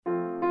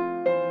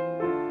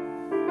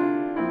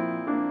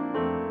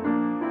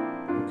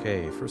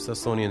Okay, 1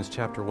 Thessalonians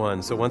chapter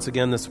 1. So once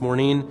again this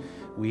morning,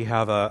 we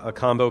have a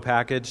combo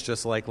package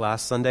just like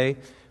last Sunday.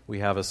 We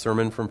have a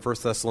sermon from 1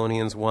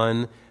 Thessalonians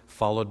 1,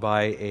 followed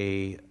by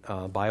a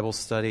Bible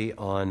study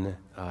on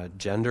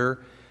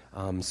gender.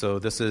 So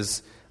this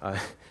is,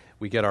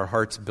 we get our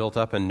hearts built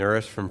up and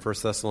nourished from 1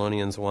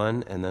 Thessalonians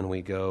 1, and then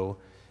we go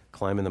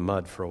climb in the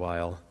mud for a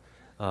while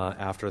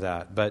after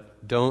that.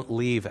 But don't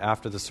leave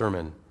after the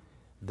sermon.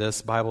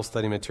 This Bible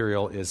study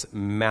material is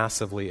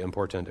massively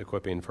important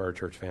equipping for our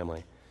church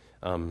family.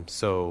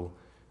 So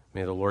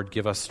may the Lord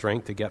give us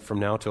strength to get from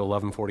now to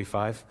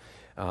 11:45.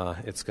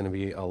 It's going to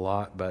be a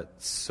lot,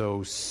 but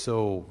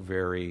so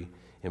very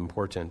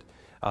important.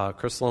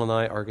 Crystal and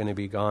I are going to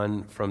be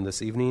gone from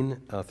this evening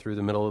through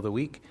the middle of the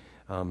week.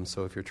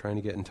 So if you're trying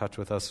to get in touch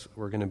with us,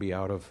 we're going to be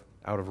out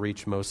of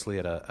reach mostly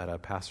at a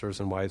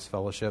pastors and wives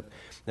fellowship.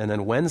 And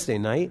then Wednesday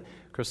night,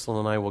 Crystal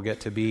and I will get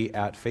to be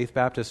at Faith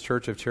Baptist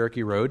Church of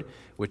Cherokee Road,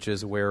 which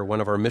is where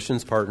one of our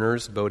missions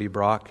partners, Bodie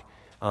Brock,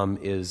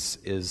 is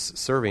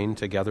serving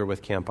together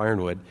with Camp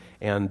Ironwood.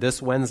 And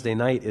this Wednesday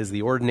night is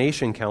the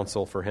ordination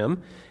council for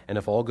him. And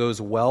if all goes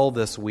well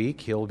this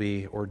week, he'll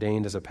be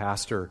ordained as a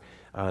pastor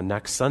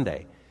next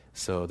Sunday.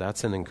 So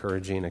that's an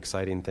encouraging,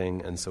 exciting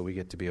thing. And so we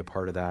get to be a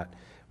part of that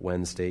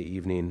Wednesday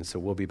evening. So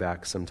we'll be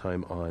back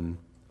sometime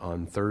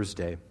on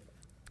Thursday.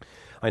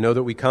 I know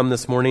that we come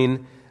this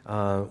morning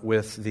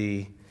with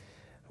the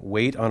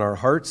weight on our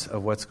hearts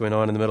of what's going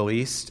on in the Middle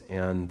East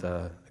and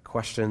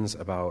questions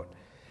about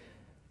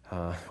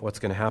what's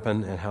going to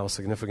happen and how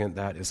significant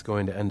that is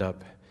going to end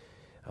up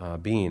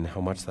being, how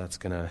much that's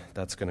going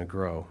to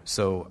grow.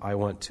 So I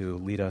want to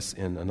lead us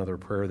in another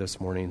prayer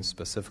this morning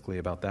specifically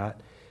about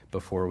that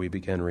before we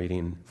begin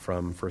reading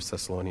from 1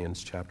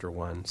 Thessalonians chapter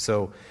 1.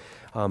 So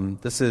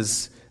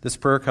this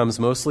prayer comes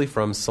mostly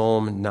from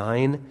Psalm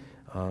 9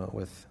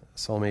 with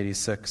Psalm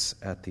 86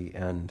 at the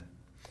end.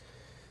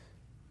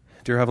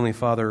 Dear Heavenly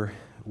Father,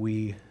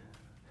 we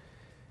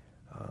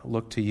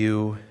look to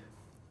you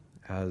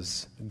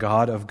as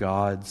God of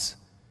gods,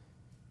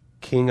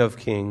 King of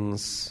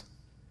kings,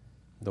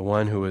 the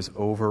one who is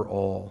over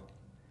all.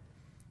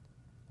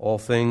 All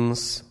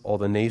things, all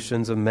the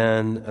nations of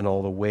men, and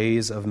all the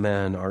ways of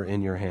men are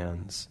in your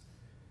hands.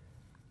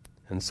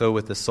 And so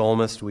with the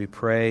psalmist, we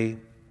pray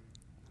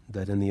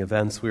that in the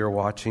events we are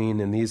watching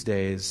in these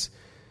days,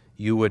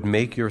 you would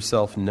make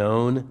yourself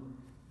known,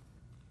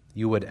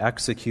 you would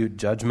execute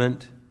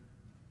judgment,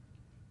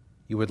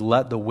 you would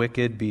let the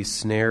wicked be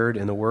snared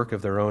in the work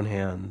of their own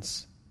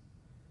hands.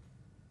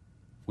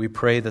 We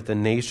pray that the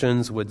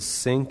nations would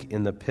sink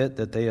in the pit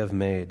that they have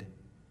made.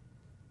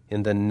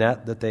 In the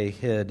net that they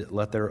hid,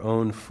 let their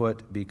own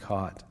foot be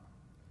caught.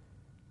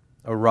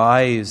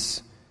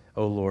 Arise,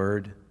 O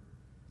Lord,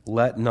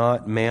 let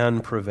not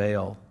man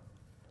prevail.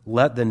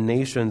 Let the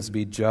nations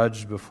be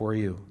judged before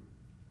you.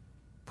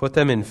 Put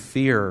them in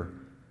fear,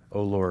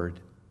 O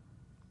Lord.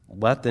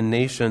 Let the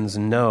nations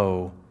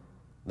know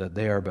that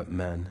they are but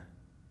men.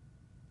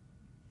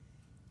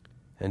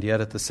 And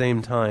yet at the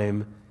same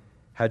time,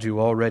 had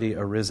you already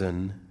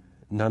arisen,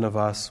 none of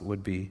us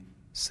would be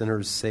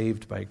sinners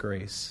saved by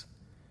grace.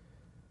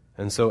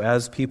 And so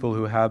as people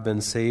who have been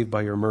saved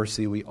by your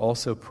mercy, we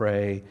also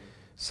pray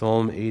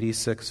Psalm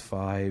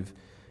 86:5,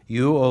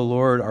 you, O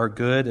Lord, are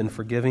good and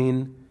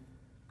forgiving,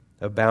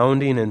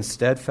 abounding in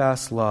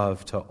steadfast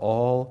love to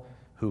all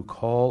who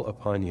call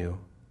upon you.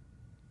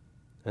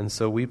 And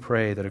so we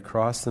pray that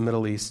across the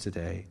Middle East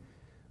today,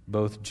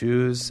 both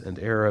Jews and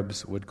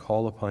Arabs would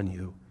call upon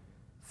you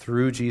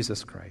through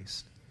Jesus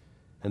Christ,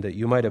 and that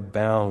you might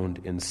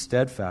abound in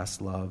steadfast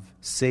love,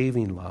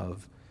 saving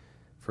love,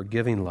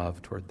 forgiving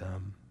love toward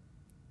them.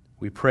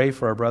 We pray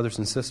for our brothers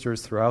and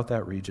sisters throughout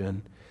that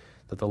region,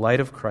 that the light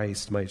of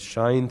Christ might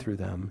shine through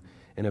them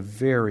in a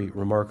very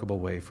remarkable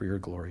way for your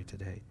glory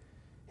today.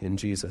 In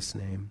Jesus'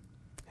 name,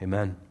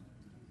 amen.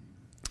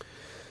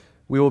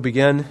 We will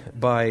begin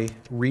by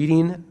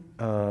reading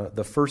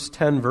the first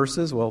 10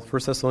 verses, 1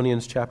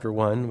 Thessalonians chapter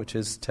 1, which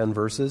is 10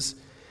 verses.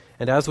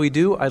 And as we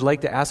do, I'd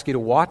like to ask you to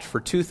watch for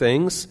two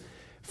things.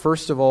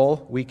 First of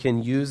all, we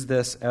can use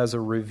this as a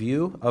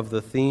review of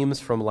the themes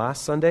from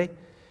last Sunday.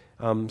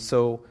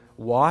 So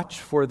watch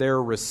for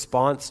their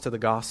response to the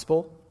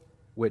gospel,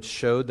 which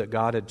showed that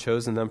God had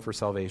chosen them for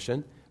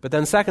salvation. But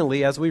then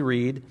secondly, as we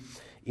read,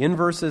 in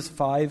verses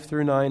 5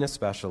 through 9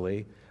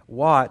 especially,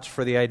 watch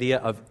for the idea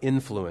of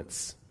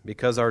influence,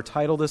 because our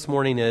title this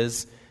morning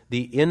is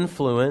The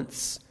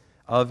Influence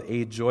of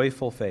a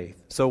Joyful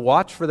Faith. So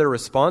watch for their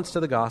response to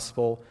the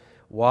gospel.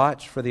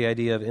 Watch for the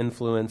idea of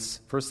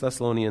influence. 1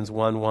 Thessalonians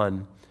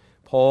 1:1.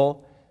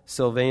 Paul,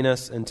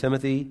 Silvanus, and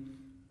Timothy,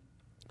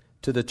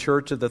 to the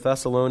church of the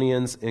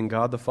Thessalonians in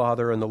God the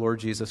Father and the Lord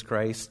Jesus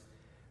Christ,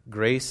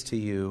 grace to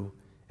you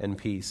and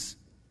peace.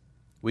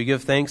 We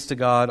give thanks to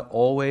God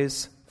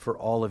always for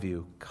all of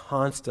you,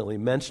 constantly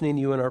mentioning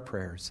you in our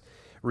prayers,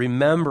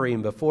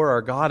 remembering before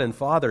our God and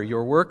Father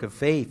your work of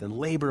faith and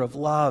labor of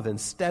love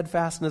and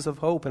steadfastness of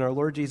hope in our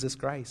Lord Jesus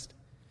Christ.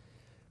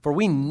 For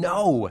we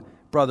know,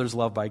 brothers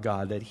loved by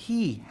God, that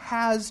He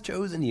has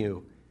chosen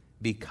you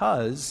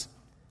because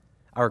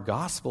Our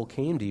gospel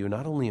came to you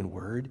not only in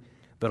word,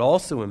 but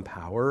also in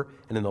power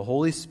and in the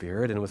Holy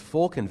Spirit and with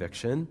full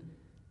conviction.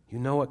 You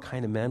know what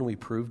kind of men we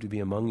proved to be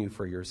among you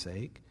for your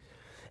sake.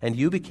 And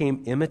you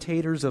became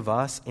imitators of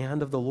us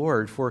and of the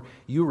Lord, for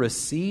you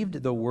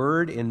received the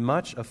word in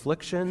much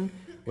affliction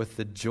with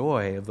the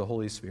joy of the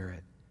Holy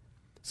Spirit,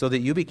 so that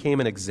you became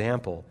an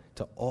example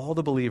to all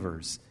the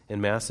believers in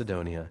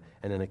Macedonia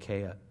and in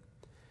Achaia.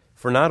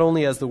 For not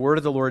only has the word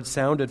of the Lord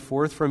sounded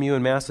forth from you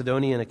in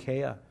Macedonia and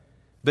Achaia,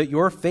 but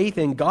your faith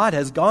in God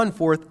has gone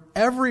forth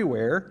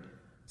everywhere,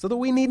 so that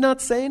we need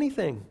not say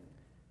anything.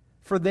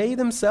 For they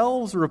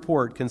themselves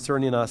report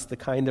concerning us the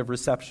kind of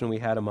reception we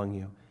had among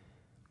you,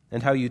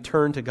 and how you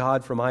turned to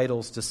God from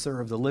idols to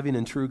serve the living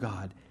and true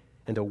God,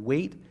 and to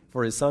wait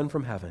for his Son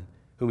from heaven,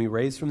 whom he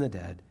raised from the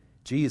dead,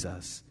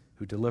 Jesus,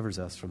 who delivers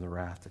us from the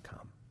wrath to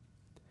come.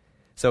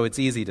 So it's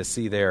easy to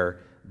see there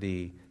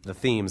the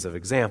themes of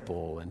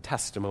example and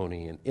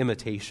testimony and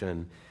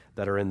imitation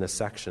that are in this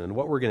section. And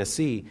what we're going to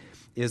see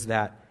is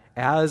that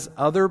as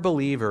other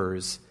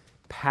believers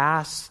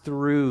pass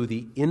through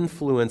the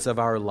influence of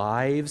our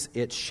lives,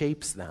 it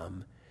shapes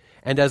them.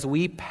 And as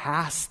we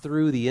pass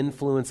through the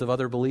influence of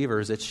other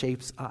believers, it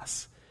shapes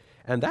us.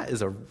 And that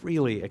is a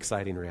really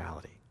exciting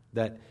reality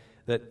that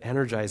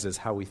energizes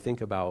how we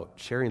think about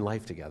sharing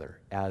life together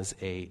as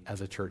a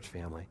church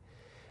family.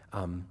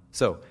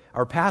 So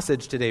our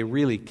passage today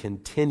really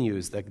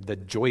continues the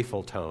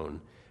joyful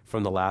tone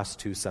from the last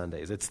two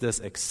Sundays. It's this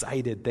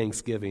excited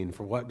thanksgiving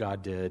for what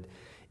God did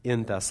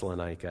in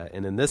Thessalonica.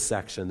 And in this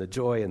section, the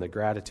joy and the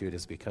gratitude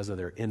is because of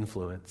their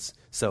influence.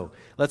 So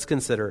let's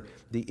consider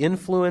the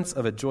influence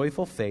of a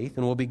joyful faith.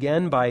 And we'll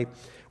begin by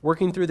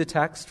working through the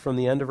text from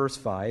the end of verse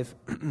 5,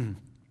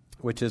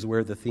 which is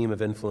where the theme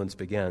of influence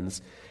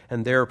begins.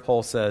 And there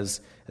Paul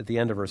says at the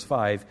end of verse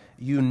 5,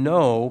 you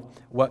know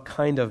what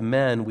kind of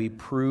men we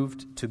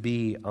proved to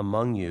be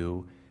among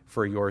you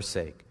for your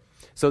sake.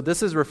 So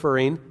this is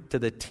referring to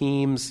the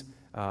team's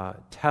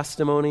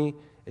testimony,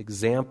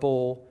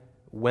 example,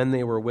 when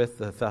they were with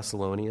the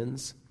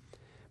Thessalonians.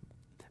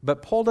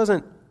 But Paul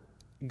doesn't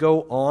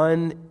go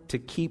on to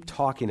keep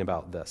talking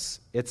about this.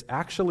 It's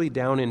actually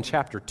down in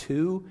chapter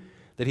 2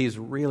 that he's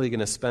really going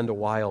to spend a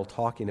while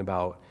talking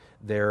about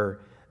their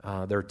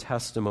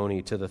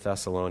testimony to the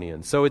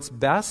Thessalonians. So it's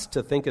best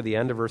to think of the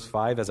end of verse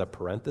 5 as a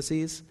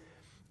parenthesis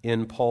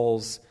in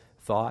Paul's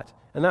thought.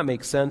 And that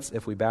makes sense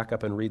if we back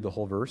up and read the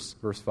whole verse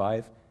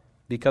 5.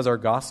 Because our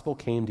gospel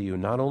came to you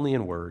not only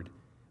in word,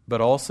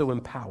 but also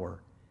in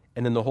power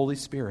and in the Holy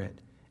Spirit,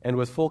 and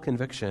with full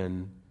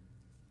conviction.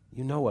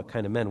 You know what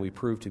kind of men we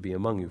proved to be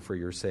among you for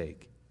your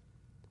sake.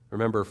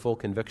 Remember, full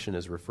conviction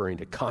is referring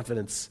to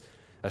confidence,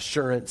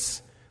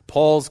 assurance.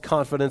 Paul's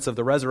confidence of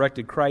the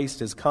resurrected Christ,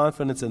 his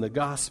confidence in the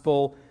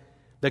gospel,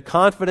 the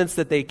confidence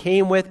that they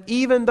came with,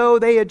 even though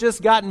they had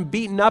just gotten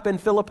beaten up in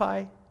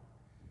Philippi.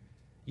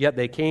 Yet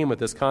they came with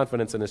this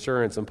confidence and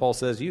assurance, and Paul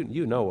says,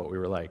 you know what we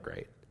were like,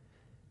 right,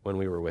 when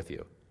we were with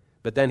you.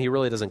 But then he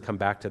really doesn't come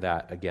back to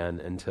that again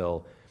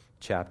until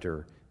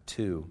chapter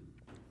 2.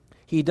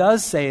 He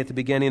does say at the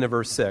beginning of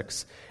verse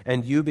 6,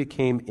 and you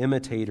became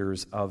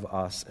imitators of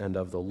us and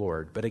of the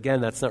Lord. But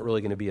again, that's not really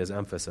going to be his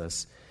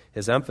emphasis.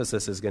 His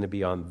emphasis is going to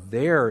be on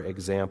their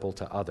example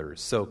to others.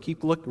 So keep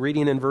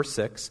reading in verse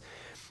 6.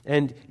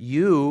 And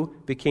you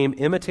became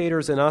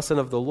imitators in us and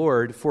of the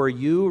Lord, for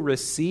you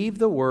received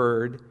the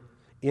word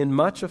in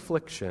much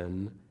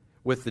affliction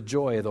with the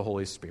joy of the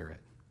Holy Spirit.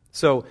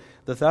 So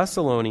the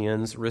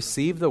Thessalonians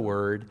received the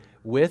word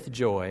with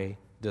joy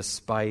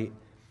despite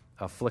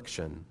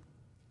affliction.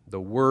 The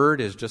word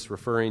is just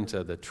referring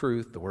to the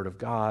truth, the word of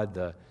God,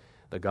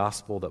 the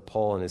gospel that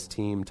Paul and his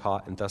team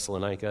taught in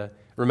Thessalonica.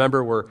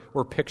 Remember,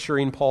 we're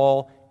picturing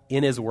Paul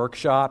in his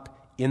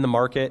workshop, in the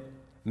market,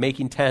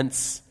 making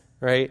tents,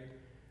 right?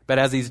 But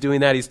as he's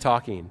doing that, he's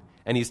talking,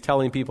 and he's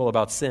telling people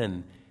about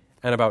sin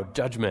and about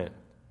judgment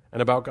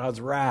and about God's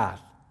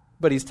wrath.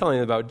 But he's telling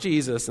them about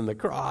Jesus and the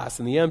cross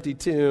and the empty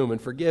tomb and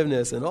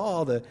forgiveness and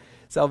all the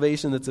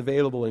salvation that's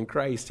available in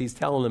Christ. He's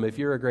telling them, if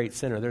you're a great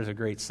sinner, there's a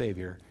great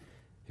Savior.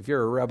 If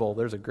you're a rebel,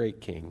 there's a great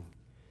King.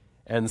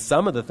 And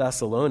some of the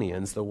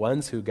Thessalonians, the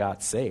ones who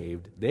got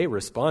saved, they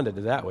responded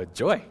to that with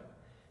joy.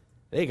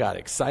 They got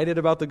excited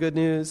about the good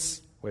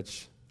news,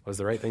 which was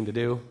the right thing to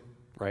do,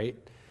 right?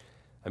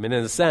 I mean,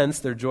 in a sense,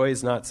 their joy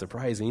is not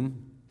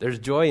surprising. There's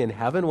joy in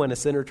heaven when a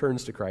sinner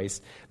turns to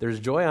Christ. There's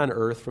joy on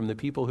earth from the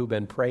people who've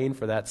been praying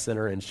for that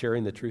sinner and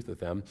sharing the truth with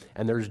them.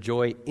 And there's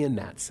joy in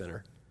that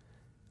sinner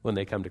when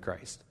they come to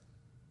Christ.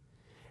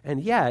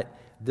 And yet,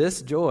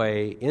 this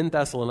joy in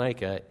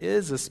Thessalonica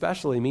is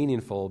especially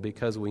meaningful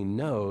because we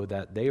know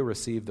that they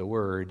received the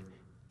word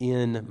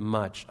in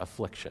much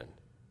affliction,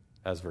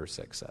 as verse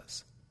 6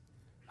 says.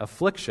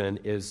 Affliction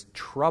is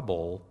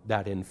trouble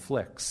that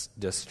inflicts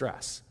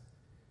distress.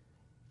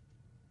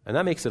 And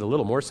that makes it a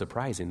little more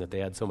surprising that they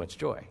had so much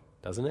joy,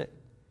 doesn't it?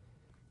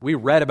 We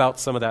read about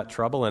some of that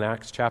trouble in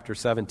Acts chapter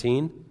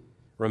 17.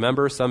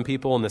 Remember, some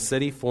people in the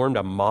city formed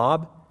a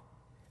mob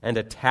and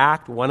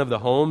attacked one of the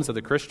homes of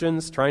the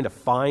Christians, trying to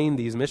find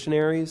these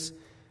missionaries.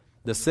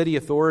 The city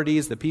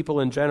authorities, the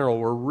people in general,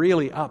 were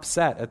really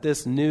upset at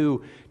this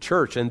new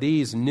church and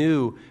these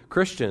new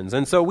Christians.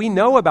 And so we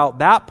know about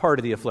that part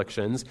of the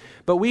afflictions,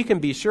 but we can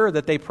be sure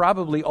that they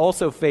probably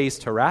also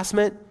faced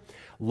harassment,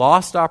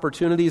 lost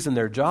opportunities in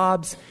their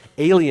jobs,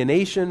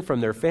 alienation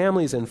from their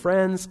families and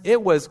friends.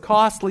 It was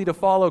costly to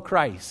follow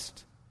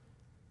Christ.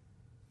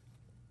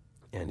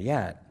 And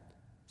yet,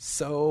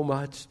 so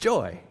much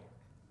joy.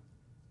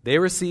 They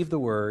received the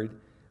word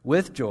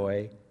with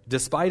joy,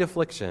 despite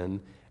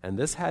affliction, and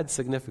this had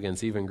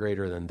significance even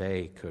greater than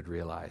they could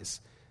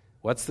realize.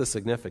 What's the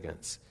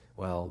significance?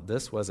 Well,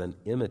 this was an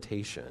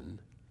imitation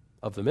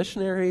of the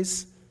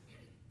missionaries,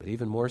 but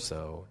even more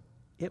so,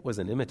 it was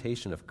an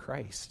imitation of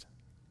Christ.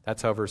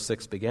 That's how verse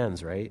 6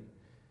 begins, right?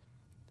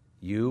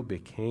 You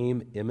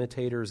became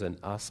imitators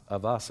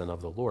of us and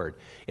of the Lord.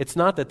 It's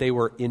not that they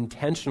were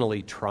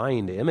intentionally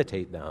trying to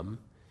imitate them,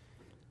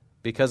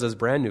 because as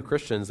brand new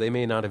Christians, they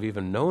may not have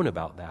even known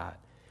about that.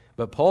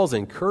 But Paul's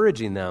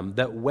encouraging them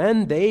that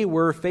when they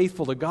were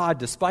faithful to God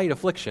despite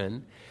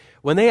affliction,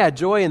 when they had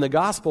joy in the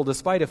gospel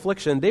despite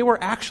affliction, they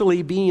were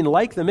actually being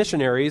like the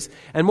missionaries,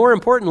 and more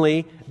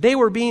importantly, they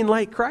were being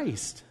like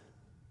Christ.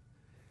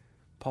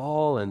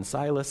 Paul and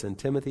Silas and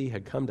Timothy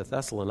had come to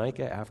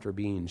Thessalonica after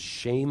being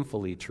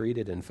shamefully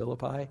treated in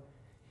Philippi,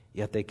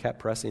 yet they kept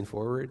pressing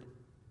forward.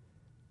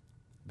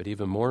 But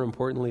even more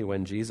importantly,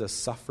 when Jesus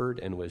suffered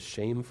and was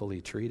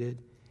shamefully treated,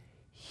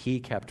 he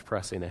kept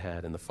pressing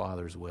ahead in the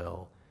Father's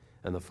will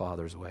and the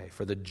Father's way.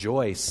 For the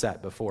joy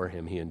set before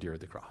him, he endured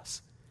the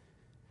cross.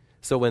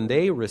 So when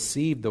they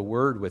received the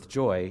word with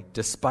joy,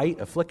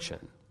 despite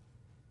affliction,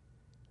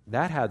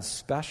 that had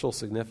special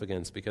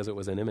significance because it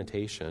was an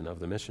imitation of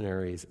the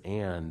missionaries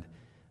and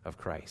of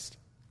Christ.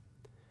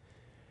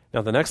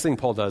 Now, the next thing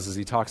Paul does is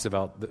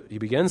he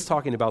begins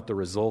talking about the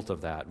result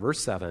of that. Verse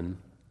 7,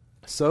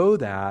 so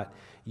that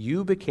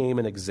you became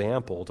an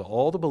example to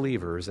all the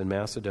believers in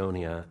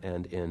Macedonia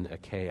and in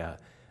Achaia.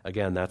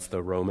 Again, that's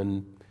the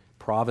Roman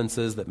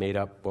provinces that made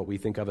up what we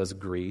think of as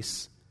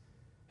Greece.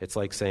 It's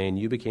like saying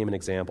you became an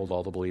example to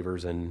all the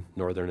believers in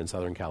Northern and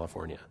Southern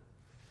California.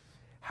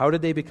 How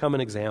did they become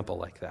an example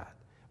like that?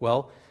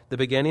 Well, the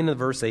beginning of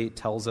verse 8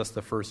 tells us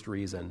the first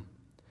reason.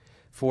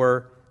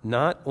 For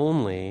not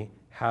only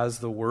has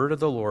the word of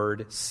the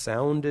Lord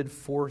sounded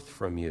forth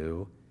from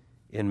you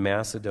in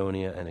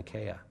Macedonia and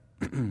Achaia.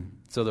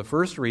 So the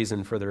first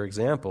reason for their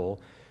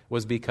example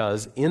was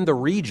because in the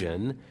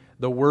region,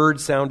 the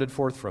word sounded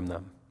forth from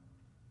them.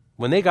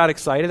 When they got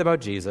excited about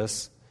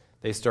Jesus,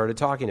 they started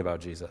talking about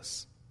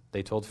Jesus.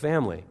 They told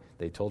family,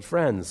 they told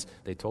friends,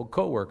 they told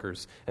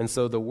coworkers, and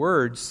so the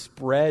word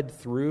spread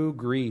through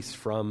Greece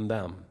from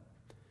them.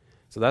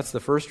 So that's the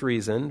first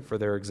reason for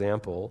their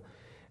example.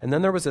 And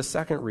then there was a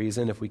second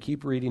reason, if we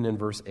keep reading in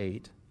verse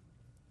 8.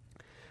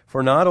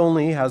 For not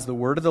only has the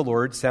word of the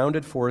Lord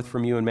sounded forth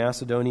from you in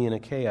Macedonia and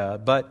Achaia,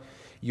 but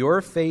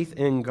your faith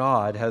in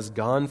God has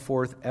gone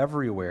forth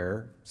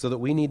everywhere, so that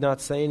we need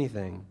not say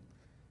anything.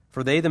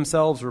 For they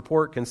themselves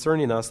report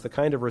concerning us the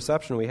kind of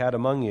reception we had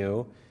among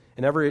you.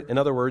 In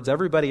other words,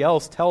 everybody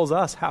else tells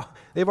us how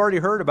they've already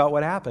heard about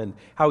what happened,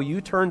 how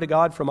you turned to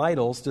God from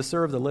idols to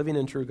serve the living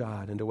and true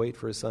God and to wait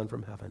for his Son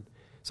from heaven.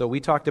 So we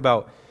talked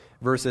about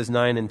verses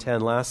 9 and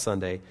 10 last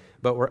Sunday,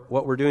 but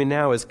what we're doing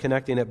now is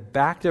connecting it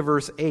back to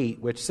verse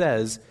 8, which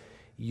says,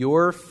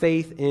 your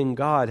faith in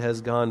God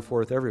has gone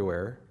forth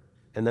everywhere.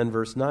 And then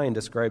verse 9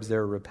 describes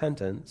their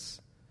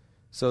repentance.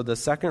 So the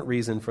second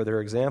reason for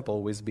their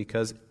example was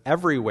because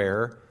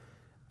everywhere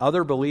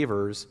other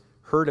believers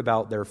heard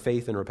about their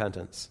faith and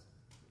repentance.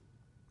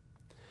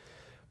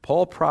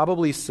 Paul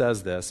probably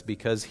says this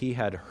because he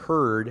had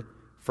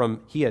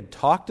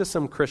talked to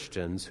some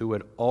Christians who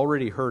had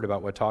already heard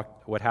about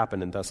what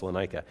happened in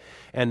Thessalonica.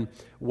 And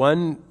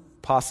one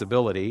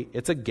possibility,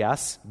 it's a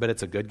guess, but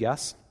it's a good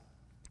guess,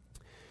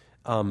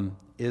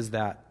 is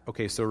that,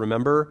 okay, so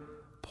remember,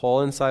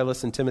 Paul and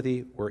Silas and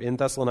Timothy were in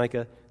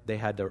Thessalonica. They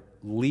had to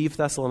leave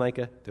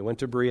Thessalonica. They went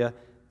to Berea.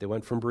 They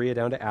went from Berea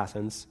down to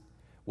Athens.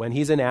 When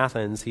he's in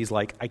Athens, he's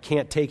like, I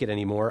can't take it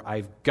anymore.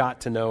 I've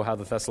got to know how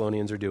the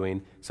Thessalonians are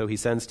doing. So he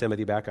sends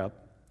Timothy back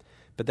up.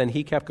 But then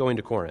he kept going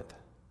to Corinth.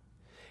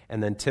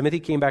 And then Timothy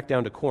came back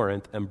down to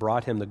Corinth and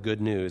brought him the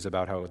good news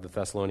about how the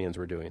Thessalonians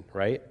were doing,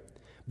 right?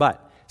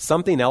 But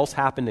something else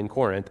happened in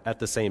Corinth at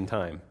the same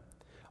time.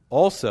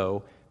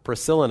 Also,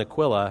 Priscilla and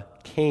Aquila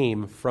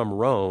came from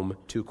Rome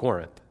to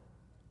Corinth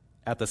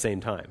at the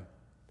same time.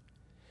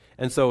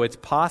 And so it's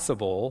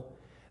possible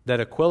that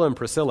Aquila and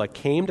Priscilla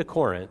came to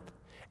Corinth,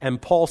 and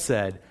Paul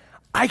said,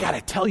 I got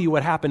to tell you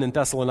what happened in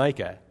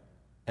Thessalonica.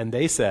 And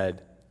they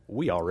said,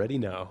 we already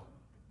know.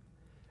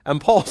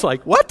 And Paul's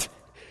like, what?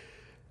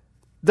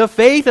 The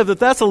faith of the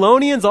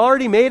Thessalonians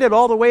already made it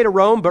all the way to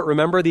Rome, but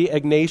remember the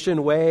Egnatian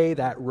Way,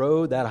 that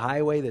road, that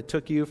highway that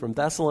took you from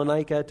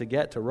Thessalonica to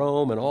get to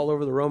Rome and all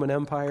over the Roman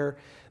Empire?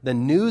 The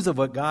news of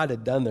what God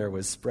had done there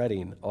was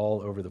spreading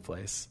all over the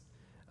place,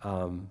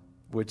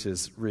 which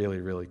is really,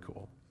 really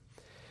cool.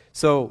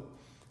 So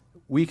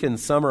we can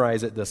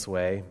summarize it this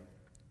way.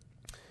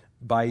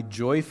 By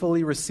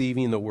joyfully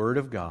receiving the word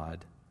of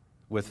God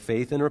with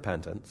faith and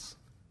repentance,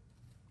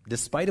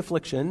 despite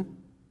affliction,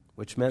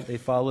 which meant they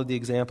followed the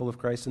example of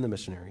Christ and the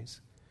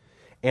missionaries,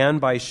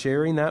 and by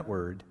sharing that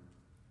word,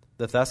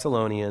 the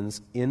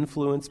Thessalonians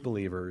influenced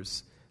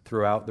believers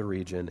throughout the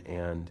region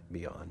and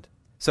beyond.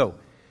 So,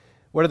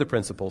 what are the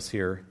principles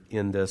here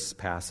in this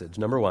passage?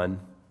 Number one,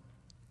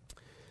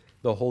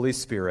 the Holy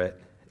Spirit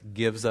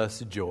gives us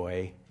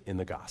joy in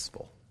the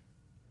gospel.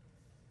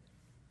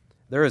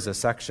 There is a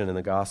section in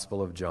the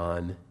Gospel of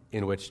John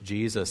in which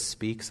Jesus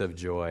speaks of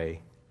joy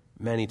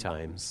many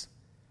times.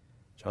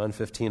 John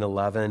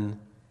 15:11,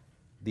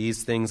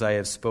 these things I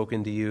have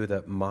spoken to you,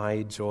 that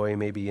my joy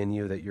may be in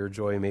you, that your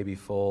joy may be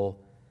full.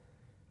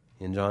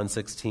 In John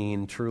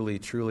 16, truly,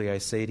 truly, I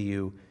say to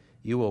you,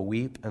 you will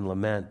weep and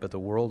lament, but the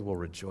world will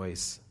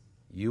rejoice.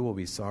 You will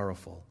be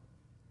sorrowful,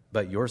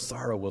 but your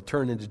sorrow will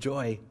turn into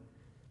joy.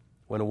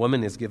 When a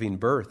woman is giving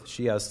birth,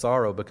 she has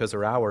sorrow because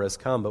her hour has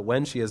come. But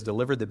when she has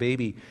delivered the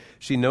baby,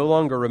 she no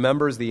longer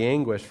remembers the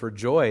anguish for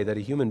joy that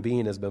a human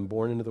being has been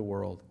born into the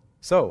world.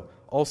 So,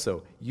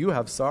 also, you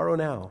have sorrow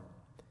now,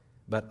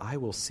 but I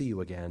will see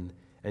you again,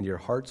 and your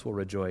hearts will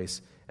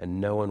rejoice,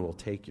 and no one will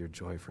take your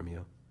joy from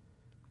you.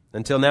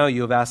 Until now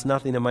you have asked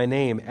nothing in my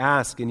name.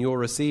 Ask, and you will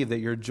receive, that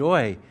your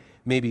joy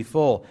may be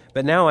full.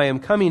 But now I am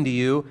coming to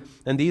you,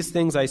 and these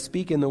things I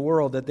speak in the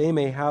world, that they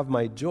may have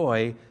my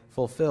joy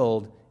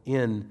fulfilled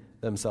in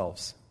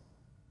themselves.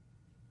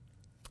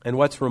 And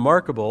what's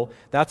remarkable,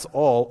 that's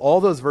all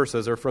those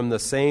verses are from the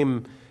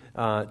same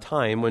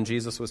time when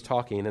Jesus was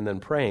talking and then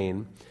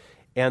praying,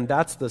 and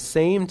that's the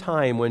same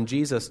time when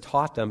Jesus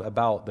taught them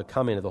about the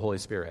coming of the Holy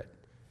Spirit,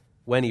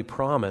 when he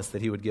promised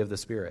that he would give the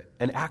Spirit.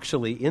 And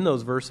actually, in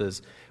those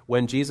verses,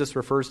 when Jesus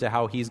refers to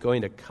how he's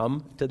going to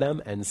come to them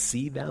and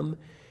see them,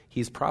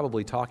 he's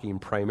probably talking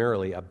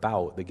primarily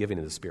about the giving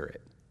of the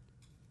Spirit.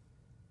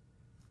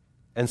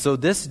 And so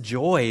this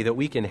joy that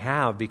we can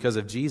have because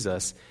of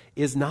Jesus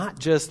is not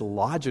just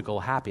logical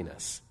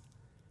happiness.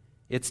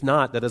 It's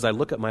not that as I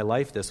look at my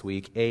life this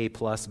week, A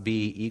plus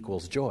B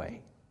equals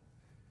joy.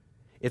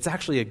 It's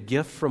actually a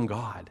gift from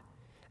God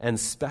and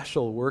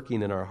special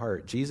working in our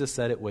heart. Jesus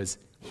said it was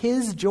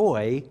his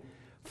joy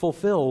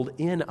fulfilled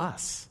in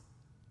us.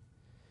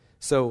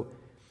 So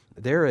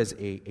there is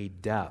a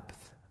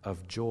depth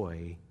of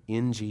joy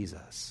in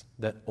Jesus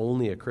that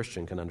only a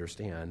Christian can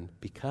understand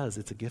because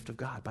it's a gift of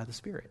God by the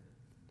Spirit.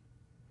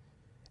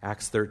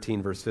 Acts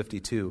 13, verse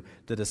 52,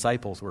 the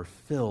disciples were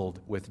filled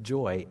with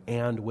joy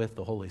and with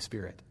the Holy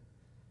Spirit.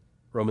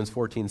 Romans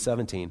 14,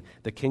 17,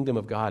 the kingdom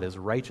of God is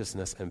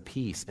righteousness and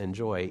peace and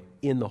joy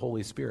in the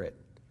Holy Spirit.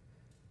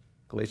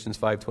 Galatians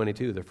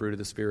 5:22, the fruit of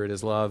the Spirit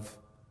is love,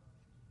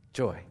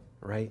 joy,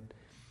 right?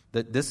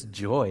 That this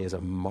joy is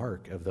a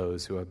mark of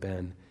those who have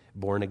been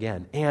born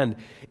again. And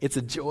it's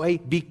a joy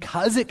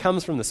because it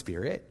comes from the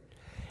Spirit.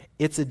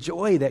 It's a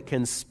joy that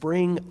can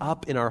spring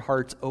up in our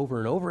hearts over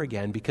and over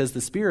again because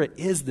the Spirit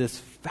is this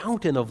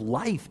fountain of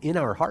life in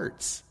our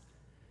hearts.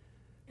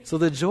 So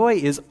the joy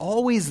is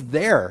always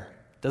there.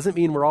 Doesn't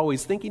mean we're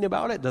always thinking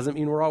about it. Doesn't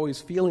mean we're always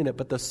feeling it.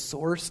 But the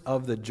source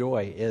of the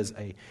joy is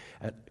a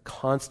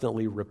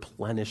constantly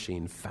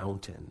replenishing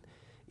fountain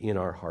in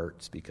our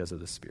hearts because of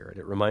the Spirit.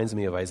 It reminds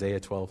me of Isaiah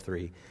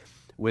 12:3.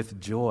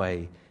 With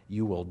joy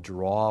you will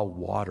draw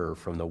water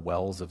from the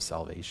wells of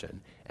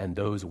salvation, and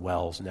those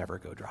wells never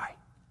go dry.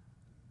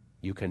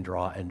 You can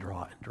draw and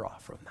draw and draw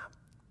from them.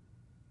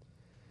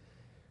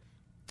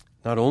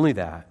 Not only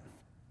that,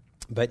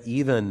 but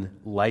even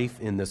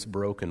life in this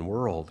broken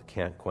world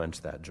can't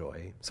quench that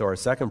joy. So our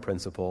second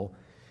principle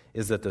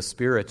is that the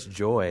Spirit's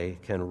joy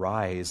can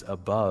rise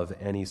above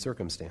any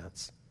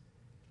circumstance.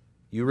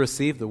 You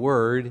receive the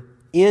word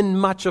in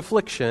much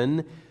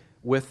affliction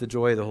with the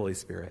joy of the Holy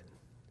Spirit.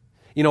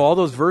 You know, all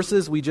those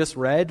verses we just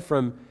read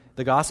from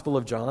the Gospel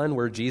of John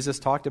where Jesus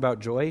talked about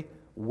joy,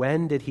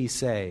 when did he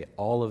say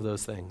all of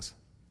those things?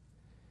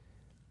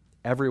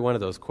 Every one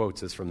of those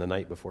quotes is from the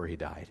night before he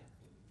died.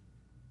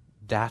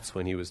 That's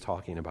when he was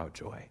talking about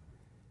joy.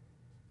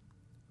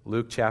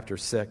 Luke chapter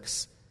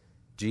 6,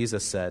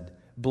 Jesus said,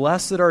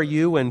 "Blessed are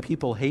you when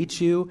people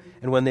hate you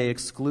and when they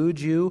exclude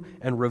you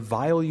and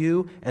revile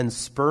you and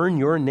spurn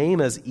your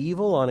name as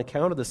evil on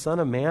account of the Son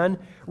of Man.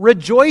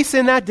 Rejoice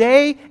in that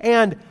day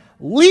and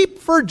leap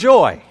for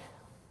joy.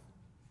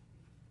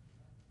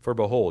 For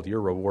behold,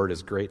 your reward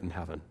is great in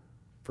heaven,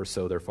 for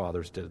so their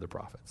fathers did to the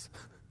prophets."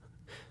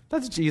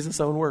 That's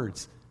Jesus' own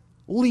words.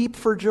 Leap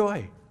for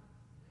joy.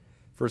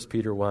 1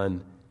 Peter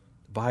 1,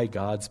 by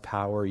God's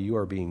power you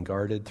are being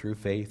guarded through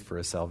faith for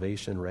a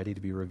salvation ready to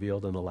be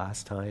revealed in the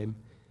last time.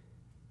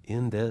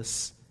 In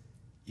this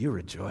you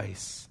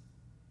rejoice,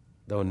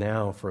 though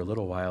now for a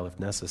little while, if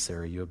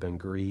necessary, you have been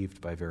grieved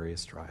by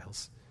various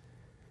trials.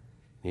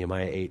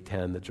 Nehemiah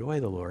 8:10, the joy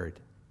of the Lord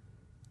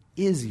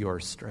is your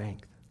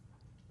strength.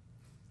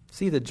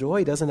 See, the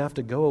joy doesn't have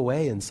to go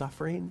away in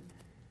suffering.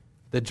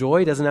 The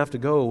joy doesn't have to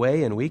go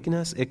away in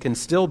weakness. It can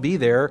still be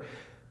there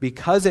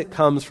because it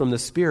comes from the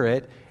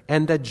Spirit,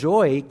 and the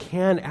joy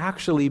can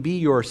actually be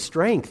your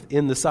strength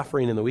in the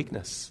suffering and the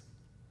weakness.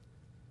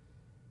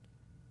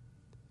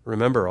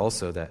 Remember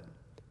also that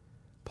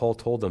Paul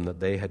told them that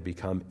they had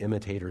become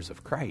imitators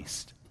of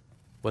Christ.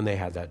 when they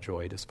had that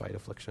joy despite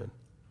affliction.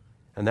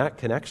 And that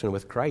connection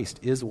with Christ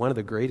is one of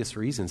the greatest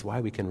reasons why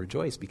we can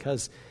rejoice,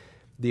 because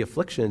the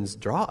afflictions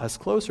draw us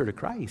closer to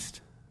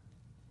Christ.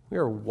 We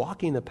are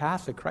walking the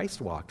path that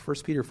Christ walked.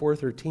 1 Peter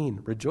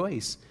 4:13,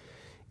 rejoice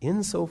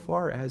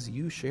insofar as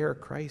you share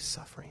Christ's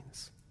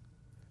sufferings.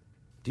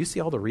 Do you see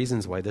all the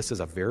reasons why this is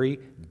a very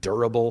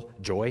durable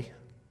joy?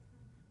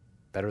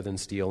 Better than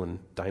steel and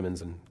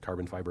diamonds and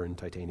carbon fiber and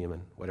titanium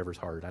and whatever's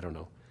hard, I don't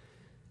know.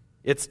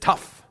 It's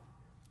tough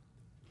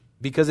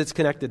because it's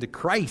connected to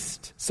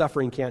Christ.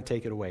 Suffering can't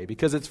take it away.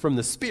 Because it's from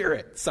the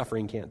Spirit,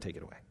 suffering can't take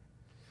it away.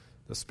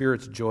 The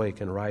Spirit's joy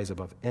can rise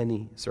above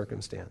any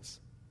circumstance.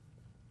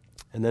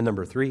 And then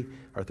number 3,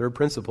 our third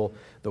principle,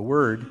 the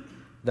word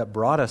that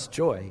brought us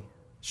joy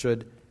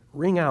should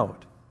ring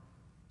out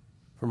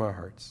from our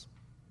hearts.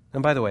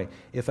 And by the way,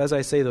 if as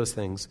I say those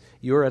things,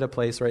 you're at a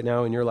place right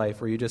now in your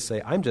life where you just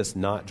say, I'm just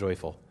not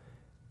joyful.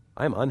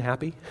 I'm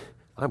unhappy.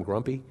 I'm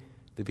grumpy.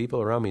 The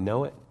people around me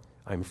know it.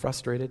 I'm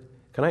frustrated.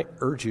 Can I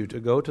urge you to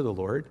go to the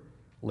Lord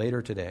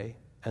later today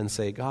and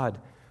say, God,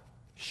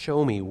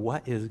 show me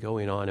what is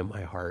going on in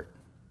my heart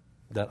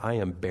that I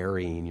am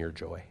burying your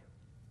joy.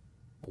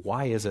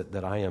 Why is it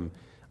that I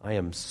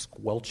am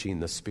squelching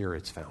the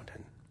Spirit's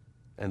fountain?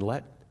 And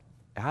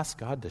ask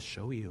God to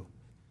show you.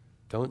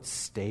 Don't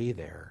stay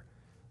there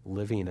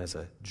living as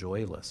a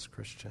joyless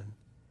Christian.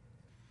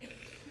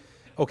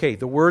 Okay,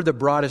 the word that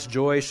brought us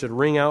joy should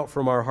ring out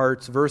from our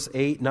hearts. Verse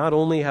 8, not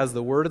only has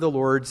the word of the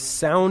Lord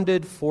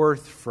sounded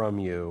forth from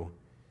you.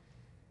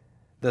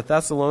 The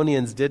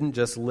Thessalonians didn't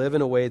just live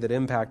in a way that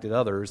impacted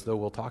others, though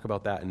we'll talk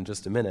about that in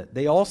just a minute.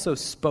 They also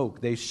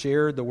spoke. They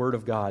shared the word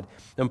of God.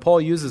 And Paul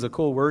uses a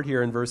cool word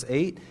here in verse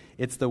 8.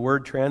 It's the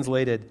word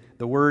translated,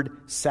 the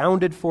word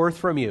sounded forth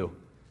from you.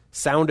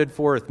 Sounded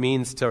forth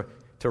means to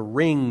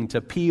ring,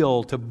 to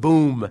peal, to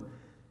boom.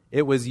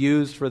 It was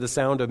used for the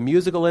sound of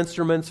musical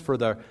instruments, for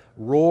the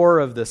roar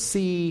of the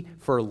sea,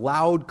 for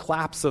loud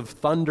claps of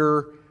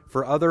thunder,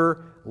 for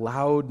other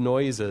loud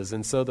noises.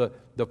 And so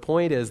the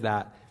point is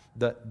that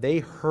they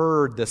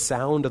heard the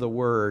sound of the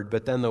word,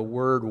 but then the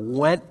word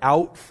went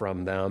out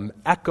from them,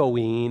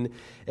 echoing,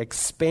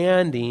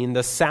 expanding.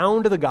 The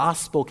sound of the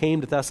gospel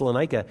came to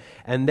Thessalonica,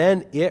 and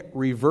then it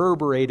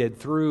reverberated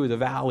through the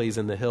valleys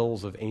and the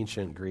hills of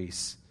ancient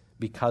Greece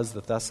because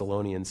the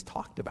Thessalonians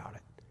talked about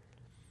it.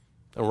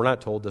 And we're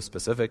not told the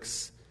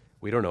specifics.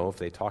 We don't know if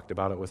they talked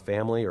about it with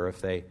family or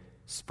if they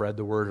spread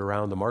the word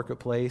around the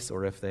marketplace,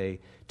 or if they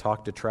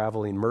talked to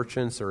traveling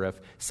merchants, or if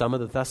some of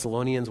the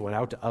Thessalonians went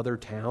out to other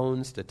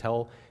towns to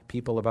tell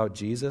people about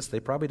Jesus. They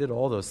probably did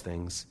all those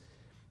things.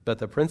 But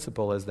the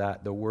principle is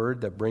that the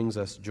word that brings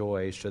us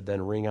joy should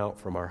then ring out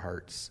from our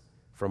hearts,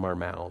 from our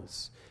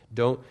mouths.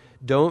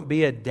 Don't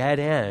be a dead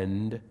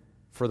end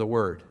for the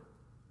word.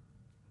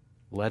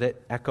 Let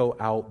it echo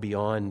out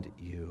beyond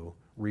you,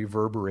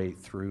 reverberate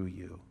through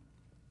you.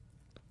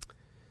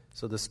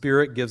 So the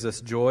Spirit gives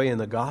us joy in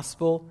the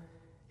gospel.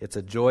 It's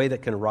a joy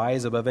that can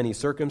rise above any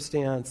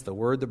circumstance. The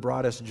word that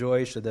brought us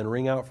joy should then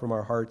ring out from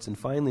our hearts. And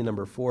finally,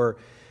 number 4,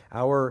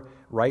 our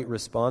right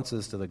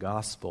responses to the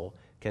gospel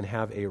can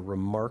have a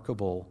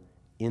remarkable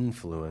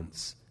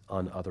influence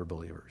on other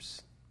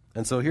believers.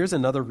 And so here's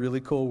another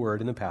really cool word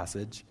in the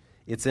passage.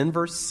 It's in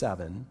verse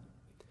 7.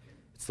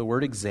 It's the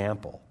word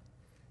example.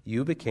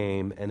 You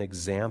became an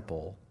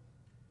example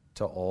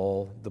to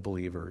all the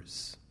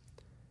believers.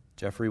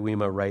 Jeffrey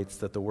Wema writes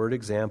that the word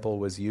example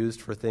was used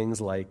for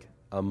things like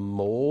a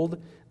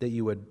mold that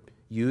you would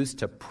use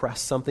to press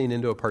something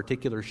into a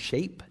particular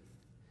shape,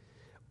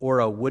 or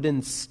a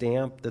wooden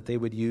stamp that they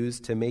would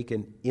use to make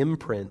an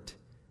imprint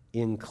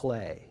in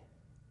clay.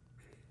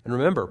 And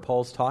remember,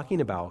 Paul's talking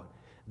about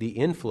the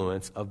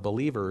influence of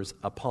believers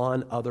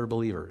upon other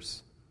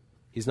believers.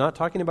 He's not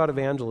talking about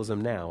evangelism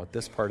now at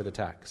this part of the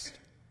text.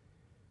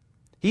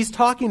 He's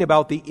talking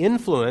about the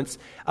influence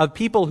of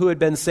people who had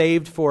been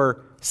saved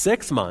for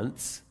 6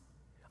 months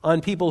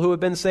on people who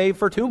have been saved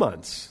for 2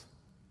 months.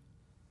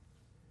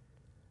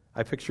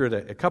 I picture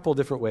it a couple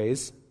different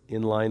ways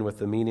in line with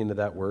the meaning of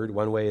that word.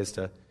 One way is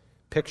to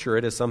picture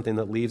it as something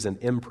that leaves an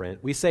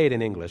imprint. We say it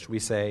in English. We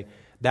say,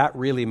 that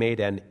really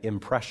made an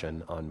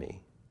impression on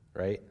me,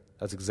 right?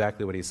 That's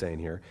exactly what he's saying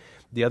here.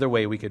 The other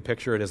way we could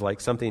picture it is like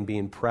something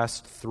being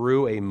pressed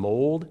through a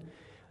mold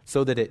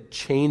so that it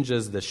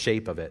changes the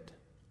shape of it.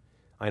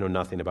 I know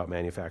nothing about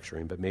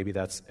manufacturing, but maybe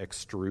that's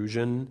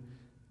extrusion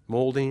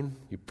molding.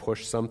 You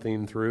push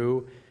something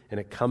through and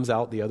it comes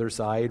out the other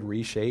side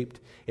reshaped.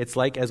 It's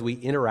like as we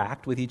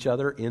interact with each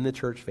other in the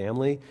church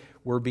family,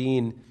 we're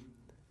being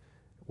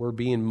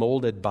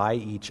molded by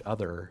each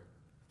other,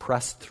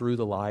 pressed through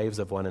the lives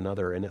of one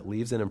another, and it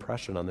leaves an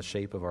impression on the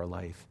shape of our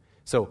life.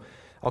 So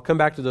I'll come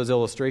back to those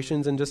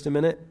illustrations in just a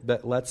minute,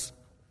 but let's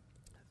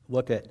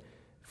look at,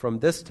 from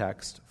this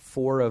text,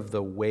 4 of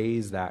the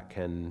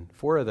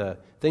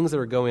things that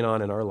are going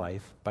on in our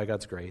life, by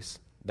God's grace,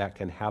 that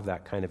can have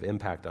that kind of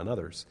impact on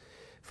others.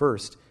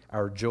 First,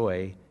 our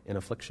joy in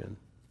affliction.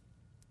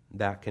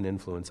 That can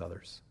influence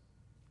others.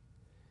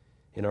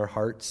 In our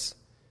hearts,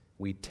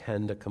 we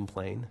tend to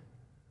complain.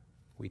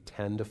 We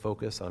tend to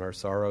focus on our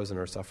sorrows and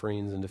our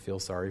sufferings and to feel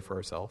sorry for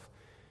ourselves.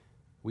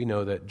 We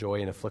know that joy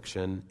in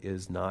affliction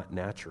is not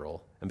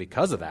natural. And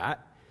because of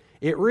that,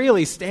 it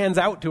really stands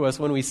out to us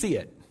when we see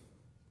it.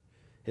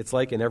 It's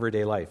like in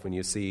everyday life when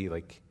you see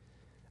like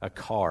a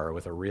car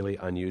with a really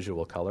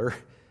unusual color,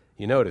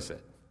 you notice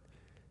it.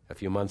 A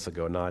few months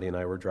ago, Nadia and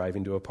I were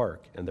driving to a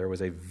park, and there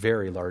was a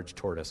very large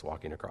tortoise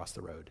walking across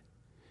the road.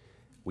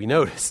 We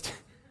noticed.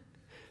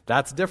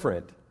 That's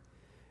different.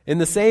 In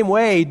the same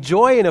way,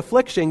 joy in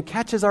affliction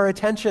catches our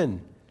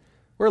attention.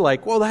 We're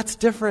like, whoa, that's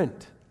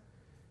different.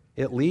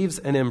 It leaves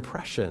an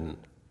impression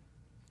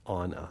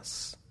on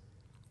us.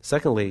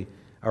 Secondly,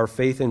 our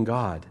faith in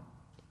God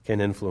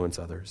can influence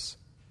others.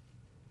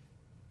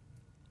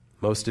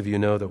 Most of you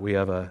know that we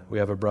have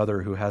a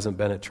brother who hasn't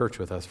been at church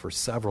with us for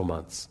several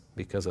months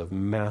because of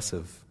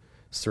massive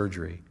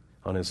surgery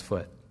on his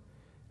foot.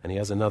 And he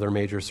has another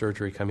major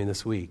surgery coming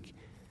this week.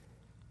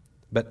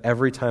 But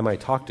every time I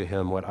talk to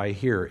him, what I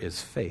hear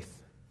is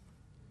faith.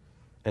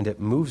 And it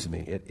moves me.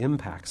 It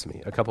impacts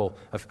me.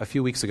 A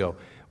few weeks ago,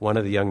 one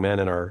of the young men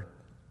in our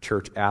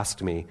church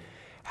asked me,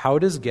 how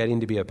does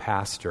getting to be a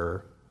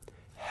pastor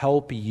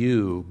help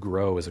you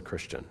grow as a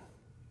Christian?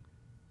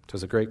 It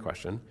was a great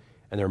question,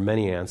 and there are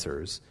many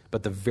answers.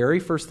 But the very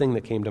first thing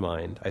that came to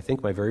mind, I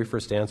think my very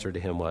first answer to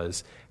him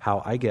was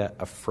how I get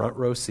a front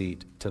row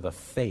seat to the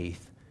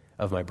faith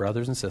of my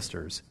brothers and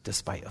sisters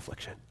despite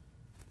affliction.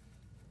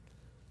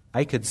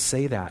 I could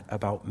say that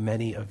about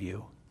many of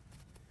you.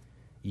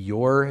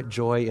 Your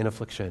joy in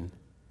affliction,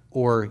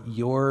 or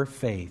your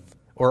faith,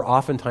 or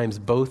oftentimes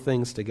both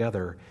things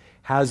together,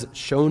 has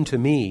shown to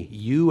me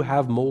you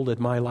have molded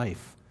my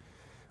life.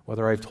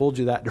 Whether I've told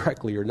you that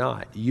directly or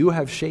not, you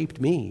have shaped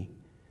me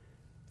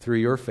through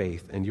your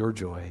faith and your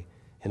joy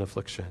in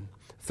affliction.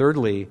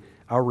 Thirdly,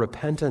 our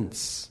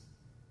repentance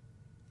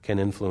can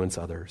influence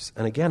others.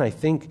 And again, I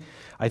think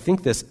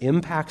this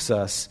impacts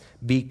us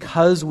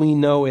because we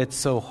know it's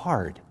so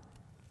hard.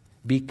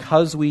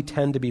 Because we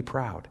tend to be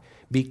proud,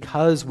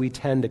 because we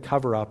tend to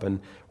cover up and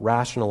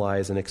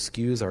rationalize and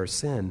excuse our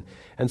sin.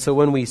 And so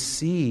when we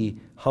see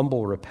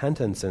humble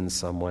repentance in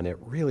someone, it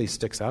really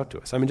sticks out to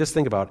us. I mean, just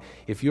think about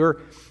if you're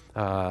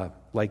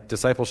like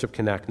Discipleship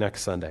Connect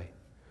next Sunday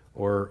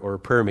or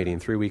prayer meeting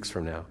 3 weeks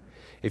from now.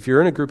 If you're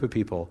in a group of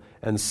people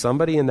and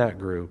somebody in that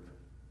group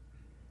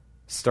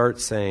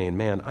starts saying,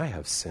 man, I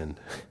have sinned.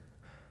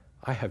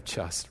 I have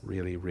just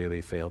really, really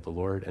failed the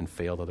Lord and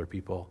failed other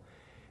people.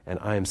 And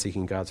I am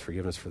seeking God's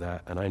forgiveness for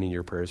that, and I need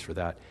your prayers for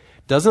that.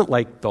 Doesn't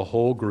like the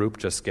whole group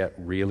just get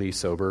really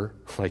sober,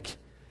 like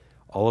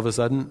all of a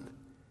sudden?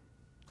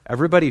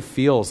 Everybody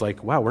feels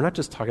like, wow, we're not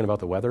just talking about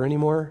the weather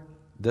anymore.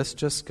 This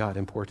just got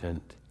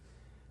important.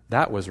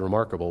 That was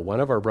remarkable. One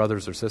of our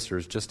brothers or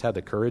sisters just had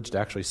the courage to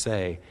actually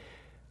say,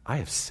 I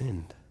have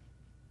sinned.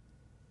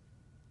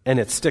 And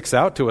it sticks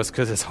out to us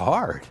because it's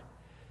hard.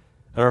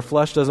 And our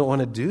flesh doesn't want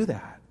to do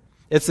that.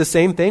 It's the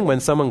same thing when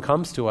someone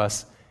comes to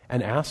us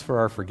and ask for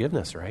our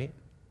forgiveness, right?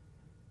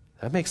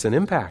 That makes an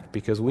impact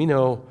because we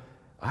know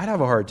I'd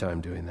have a hard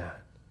time doing that.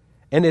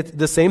 And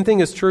the same thing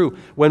is true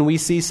when we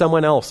see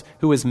someone else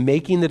who is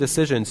making the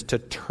decisions to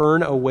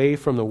turn away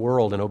from the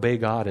world and obey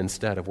God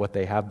instead of what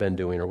they have been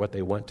doing or what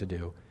they want to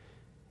do.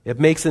 It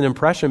makes an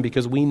impression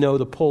because we know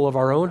the pull of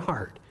our own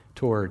heart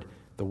toward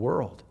the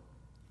world.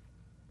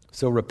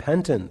 So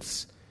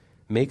repentance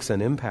makes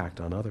an impact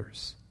on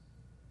others.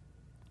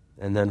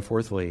 And then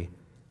fourthly,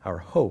 our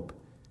hope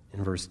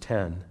in verse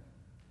 10.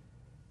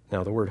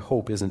 Now, the word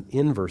hope isn't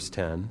in verse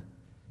 10,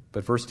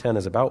 but verse 10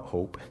 is about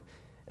hope,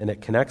 and it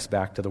connects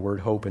back to the word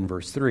hope in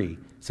verse 3.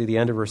 See the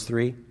end of verse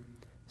 3?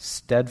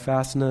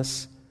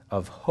 Steadfastness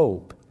of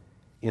hope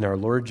in our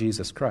Lord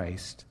Jesus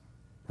Christ.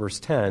 Verse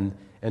 10,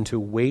 and to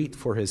wait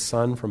for his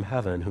Son from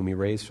heaven, whom he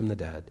raised from the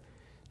dead,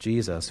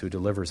 Jesus, who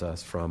delivers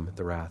us from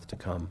the wrath to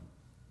come.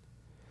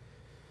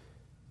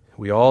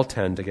 We all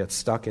tend to get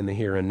stuck in the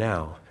here and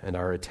now, and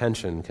our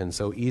attention can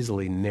so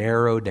easily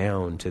narrow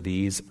down to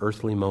these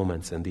earthly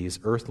moments and these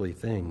earthly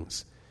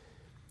things.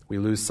 We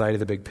lose sight of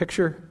the big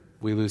picture,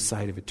 we lose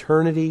sight of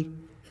eternity,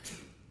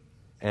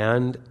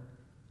 and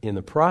in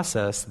the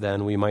process,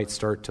 then we might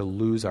start to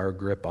lose our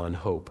grip on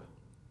hope.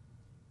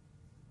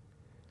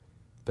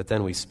 But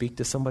then we speak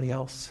to somebody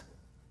else,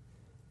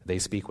 they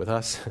speak with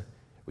us,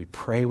 we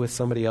pray with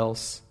somebody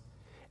else,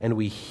 and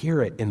we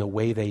hear it in the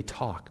way they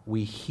talk.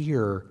 We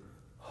hear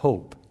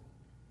hope.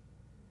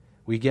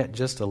 We get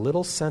just a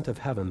little scent of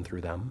heaven through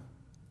them,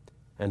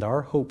 and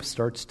our hope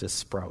starts to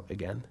sprout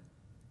again.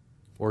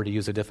 Or to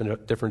use a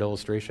different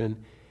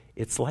illustration,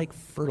 it's like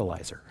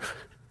fertilizer.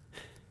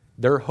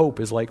 Their hope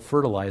is like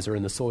fertilizer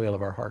in the soil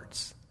of our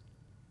hearts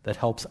that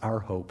helps our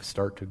hope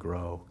start to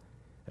grow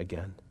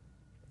again.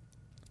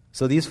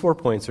 So these 4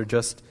 points are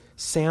just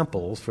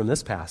samples from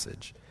this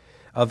passage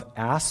of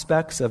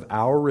aspects of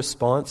our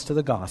response to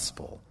the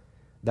gospel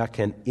that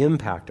can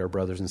impact our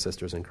brothers and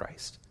sisters in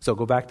Christ. So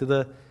go back to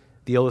the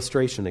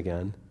illustration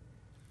again.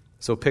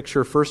 So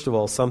picture, first of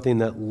all, something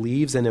that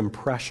leaves an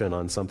impression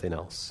on something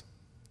else.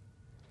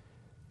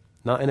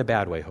 Not in a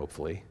bad way,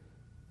 hopefully.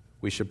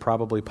 We should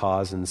probably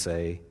pause and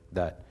say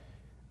that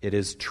it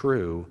is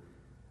true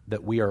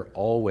that we are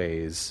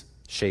always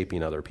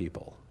shaping other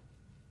people.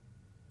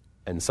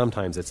 And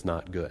sometimes it's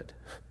not good,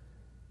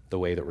 the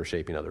way that we're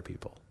shaping other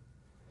people.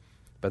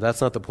 But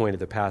that's not the point of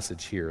the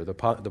passage here. The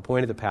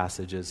point of the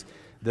passage is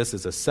this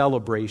is a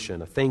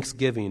celebration, a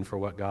thanksgiving for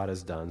what God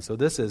has done. So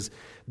this is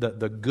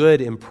the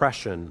good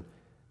impression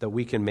that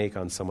we can make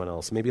on someone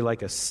else, maybe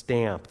like a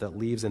stamp that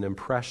leaves an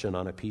impression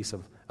on a piece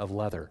of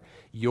leather.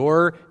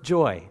 Your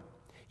joy,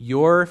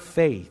 your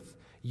faith,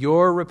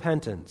 your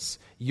repentance,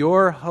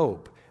 your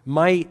hope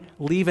might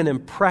leave an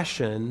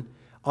impression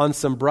on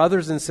some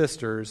brothers and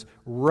sisters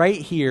right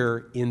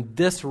here in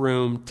this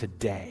room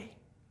today.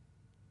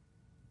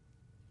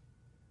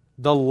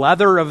 The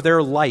leather of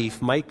their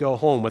life might go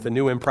home with a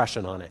new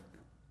impression on it,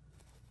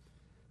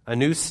 a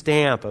new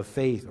stamp of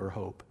faith or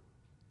hope.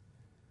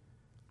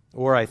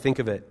 Or I think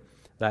of it,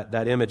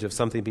 that image of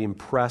something being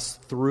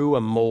pressed through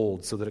a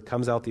mold so that it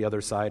comes out the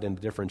other side in a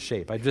different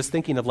shape. I'm just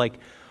thinking of like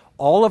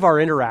all of our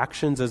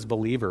interactions as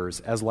believers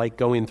as like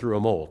going through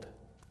a mold.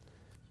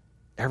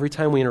 Every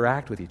time we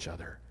interact with each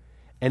other,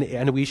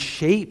 and we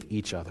shape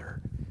each other.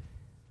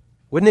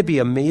 Wouldn't it be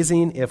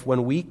amazing if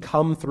when we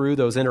come through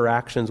those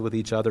interactions with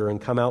each other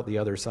and come out the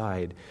other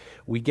side,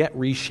 we get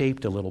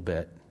reshaped a little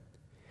bit,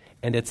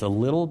 and it's a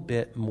little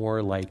bit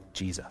more like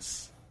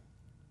Jesus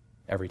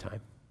every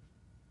time?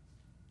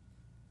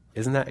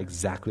 Isn't that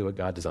exactly what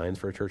God designs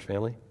for a church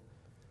family?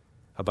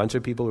 A bunch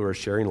of people who are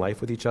sharing life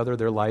with each other,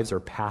 their lives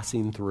are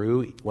passing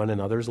through one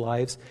another's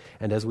lives,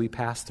 and as we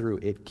pass through,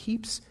 it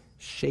keeps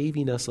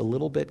shaving us a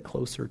little bit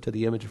closer to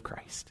the image of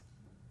Christ.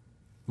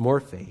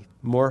 More faith,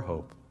 more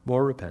hope,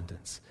 more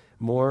repentance,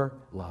 more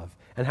love.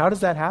 And how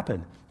does that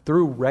happen?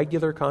 Through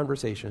regular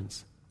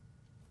conversations,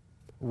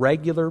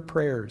 regular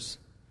prayers,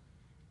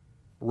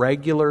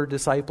 regular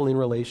discipling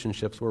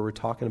relationships where we're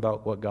talking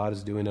about what God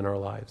is doing in our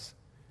lives.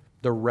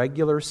 The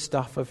regular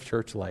stuff of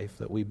church life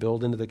that we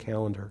build into the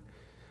calendar.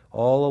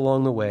 All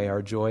along the way,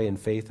 our joy and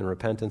faith and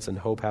repentance and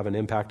hope have an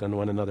impact on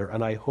one another.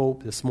 And I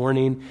hope this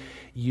morning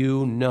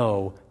you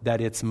know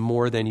that it's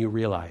more than you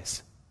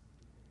realize.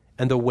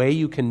 And the way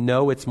you can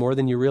know it's more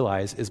than you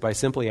realize is by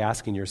simply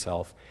asking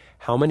yourself,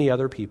 how many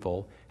other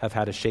people have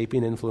had a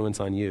shaping influence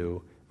on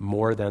you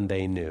more than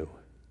they knew?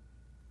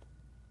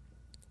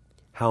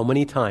 How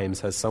many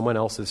times has someone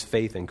else's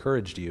faith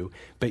encouraged you,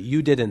 but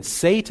you didn't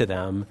say to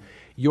them,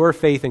 your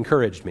faith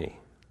encouraged me?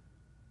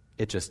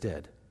 It just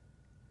did.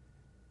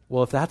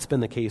 Well, if that's been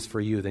the case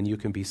for you, then you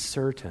can be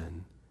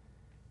certain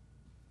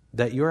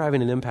that you're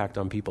having an impact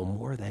on people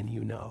more than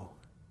you know.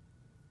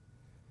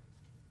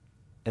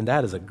 And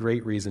that is a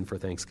great reason for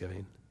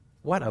Thanksgiving.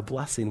 What a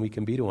blessing we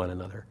can be to one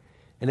another.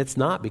 And it's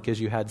not because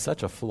you had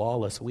such a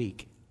flawless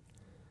week.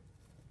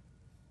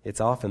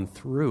 It's often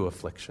through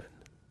affliction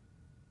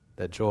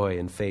that joy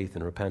and faith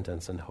and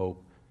repentance and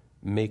hope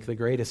make the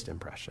greatest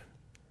impression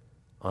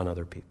on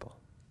other people.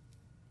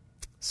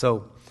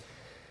 So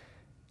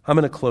I'm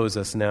going to close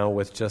us now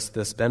with just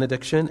this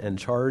benediction and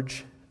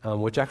charge,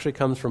 which actually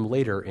comes from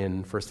later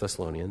in 1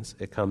 Thessalonians.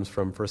 It comes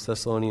from 1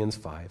 Thessalonians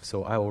 5.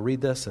 So I will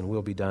read this and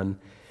we'll be done.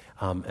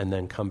 And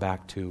then come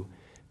back to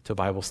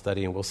Bible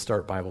study, and we'll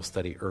start Bible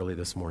study early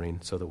this morning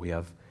so that we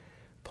have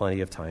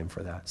plenty of time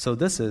for that. So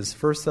this is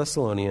 1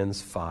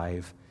 Thessalonians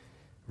 5,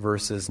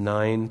 verses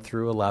 9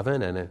 through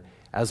 11, and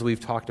as we've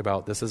talked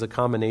about, this is a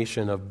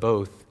combination of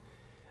both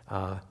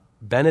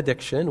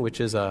benediction, which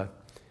is a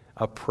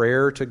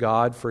prayer to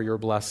God for your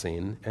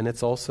blessing, and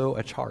it's also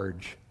a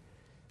charge.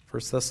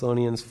 1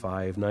 Thessalonians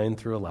 5, 9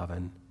 through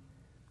 11.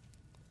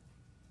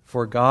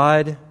 For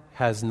God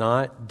has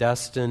not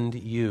destined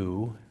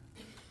you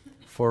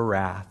for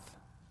wrath,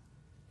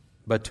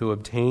 but to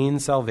obtain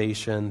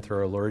salvation through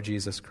our Lord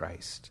Jesus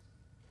Christ,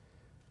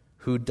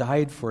 who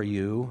died for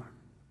you,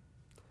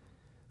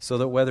 so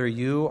that whether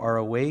you are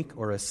awake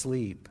or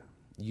asleep,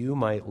 you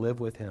might live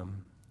with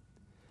him.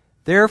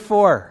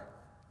 Therefore,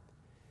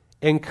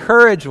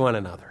 encourage one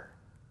another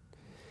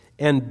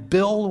and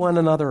build one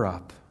another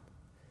up,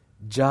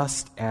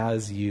 just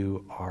as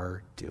you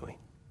are doing.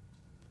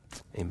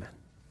 Amen.